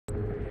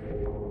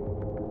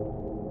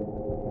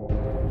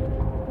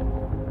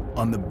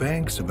On the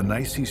banks of an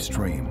icy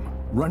stream,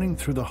 running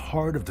through the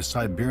heart of the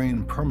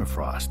Siberian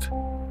permafrost,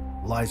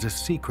 lies a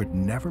secret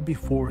never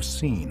before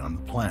seen on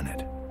the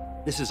planet.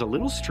 This is a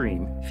little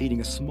stream feeding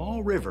a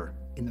small river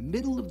in the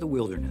middle of the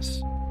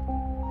wilderness.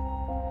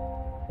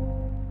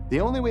 The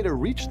only way to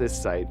reach this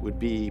site would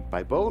be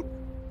by boat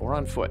or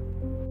on foot.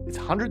 It's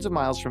hundreds of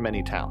miles from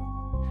any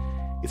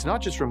town. It's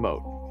not just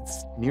remote,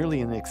 it's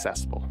nearly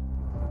inaccessible.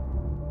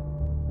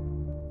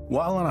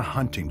 While on a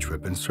hunting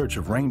trip in search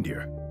of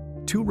reindeer,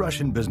 two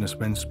Russian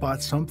businessmen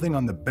spot something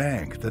on the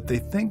bank that they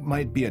think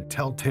might be a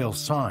telltale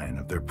sign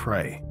of their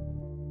prey.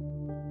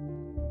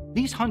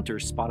 These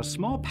hunters spot a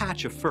small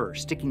patch of fur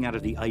sticking out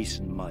of the ice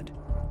and mud.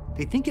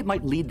 They think it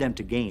might lead them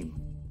to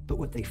game, but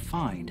what they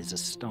find is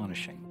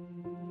astonishing.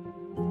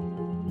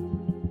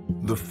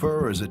 The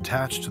fur is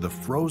attached to the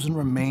frozen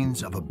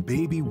remains of a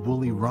baby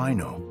woolly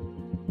rhino.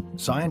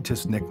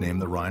 Scientists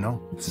nicknamed the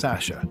rhino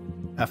Sasha,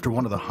 after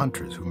one of the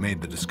hunters who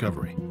made the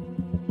discovery.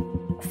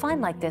 A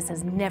find like this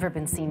has never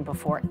been seen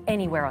before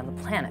anywhere on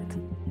the planet.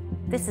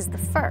 This is the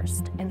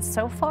first, and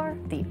so far,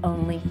 the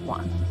only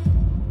one.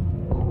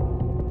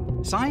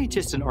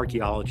 Scientists and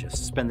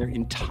archaeologists spend their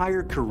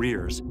entire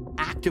careers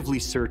actively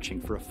searching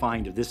for a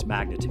find of this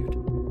magnitude.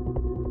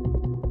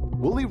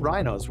 Woolly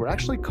rhinos were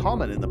actually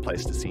common in the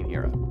Pleistocene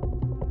era.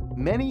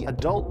 Many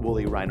adult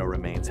woolly rhino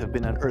remains have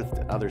been unearthed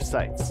at other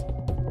sites,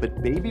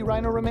 but baby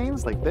rhino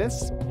remains like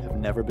this have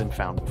never been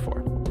found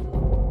before.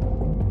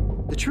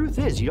 The truth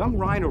is, young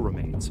rhino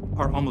remains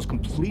are almost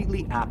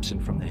completely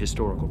absent from the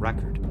historical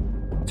record.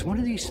 It's one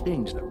of these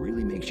things that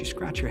really makes you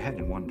scratch your head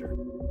and wonder.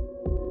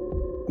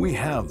 We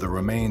have the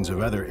remains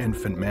of other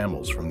infant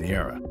mammals from the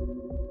era.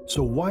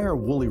 So why are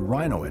woolly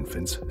rhino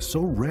infants so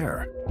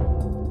rare?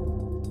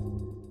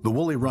 The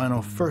woolly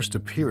rhino first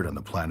appeared on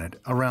the planet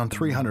around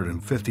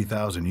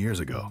 350,000 years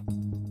ago.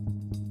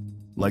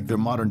 Like their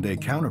modern-day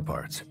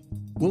counterparts,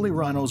 woolly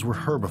rhinos were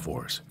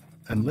herbivores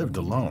and lived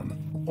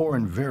alone or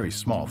in very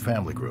small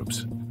family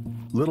groups.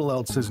 Little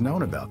else is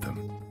known about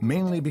them,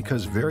 mainly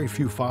because very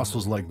few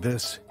fossils like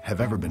this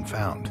have ever been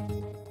found.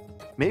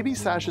 Maybe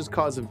Sasha's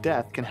cause of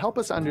death can help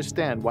us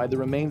understand why the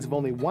remains of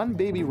only one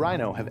baby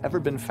rhino have ever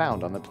been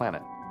found on the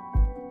planet.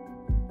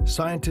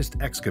 Scientists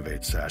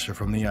excavate Sasha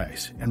from the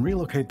ice and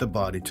relocate the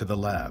body to the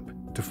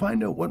lab to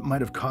find out what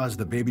might have caused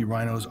the baby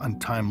rhino's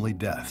untimely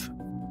death.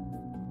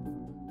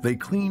 They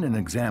clean and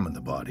examine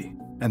the body,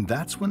 and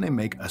that's when they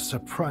make a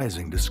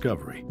surprising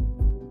discovery.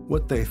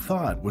 What they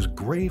thought was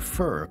gray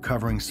fur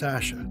covering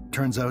Sasha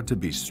turns out to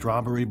be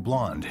strawberry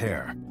blonde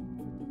hair.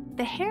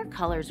 The hair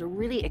colors are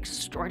really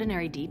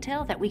extraordinary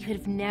detail that we could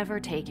have never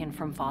taken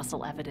from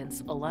fossil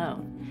evidence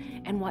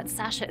alone. And what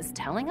Sasha is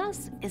telling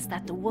us is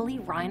that the woolly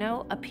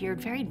rhino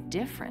appeared very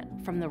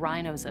different from the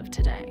rhinos of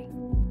today.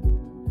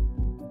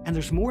 And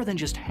there's more than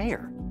just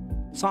hair.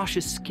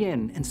 Sasha's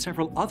skin and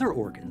several other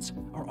organs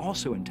are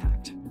also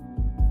intact.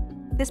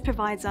 This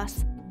provides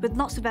us with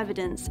lots of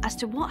evidence as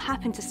to what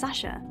happened to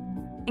Sasha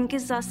and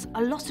gives us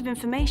a lot of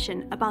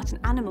information about an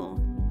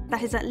animal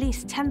that is at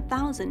least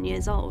 10,000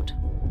 years old.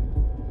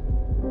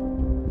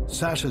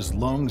 Sasha's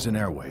lungs and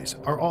airways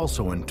are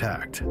also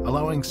intact,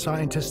 allowing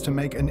scientists to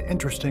make an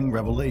interesting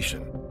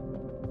revelation.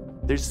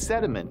 There's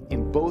sediment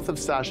in both of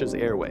Sasha's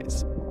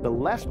airways. The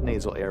left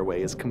nasal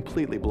airway is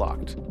completely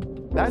blocked.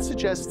 That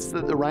suggests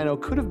that the rhino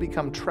could have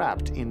become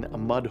trapped in a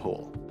mud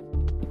hole.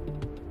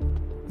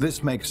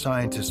 This makes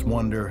scientists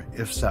wonder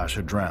if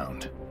Sasha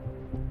drowned.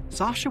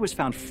 Sasha was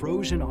found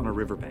frozen on a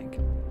riverbank.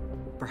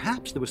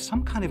 Perhaps there was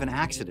some kind of an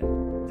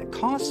accident that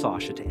caused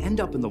Sasha to end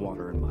up in the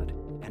water and mud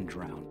and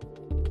drown.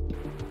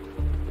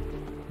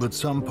 But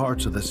some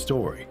parts of the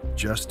story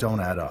just don't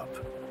add up.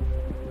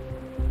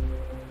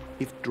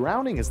 If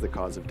drowning is the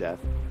cause of death,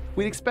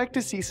 we'd expect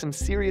to see some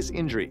serious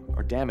injury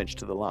or damage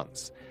to the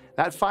lungs.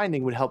 That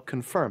finding would help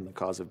confirm the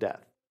cause of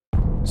death.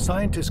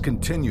 Scientists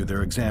continue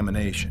their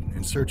examination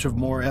in search of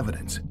more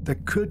evidence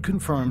that could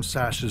confirm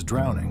Sasha's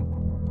drowning.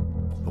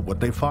 But what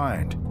they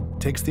find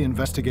takes the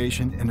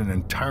investigation in an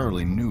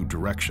entirely new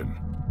direction.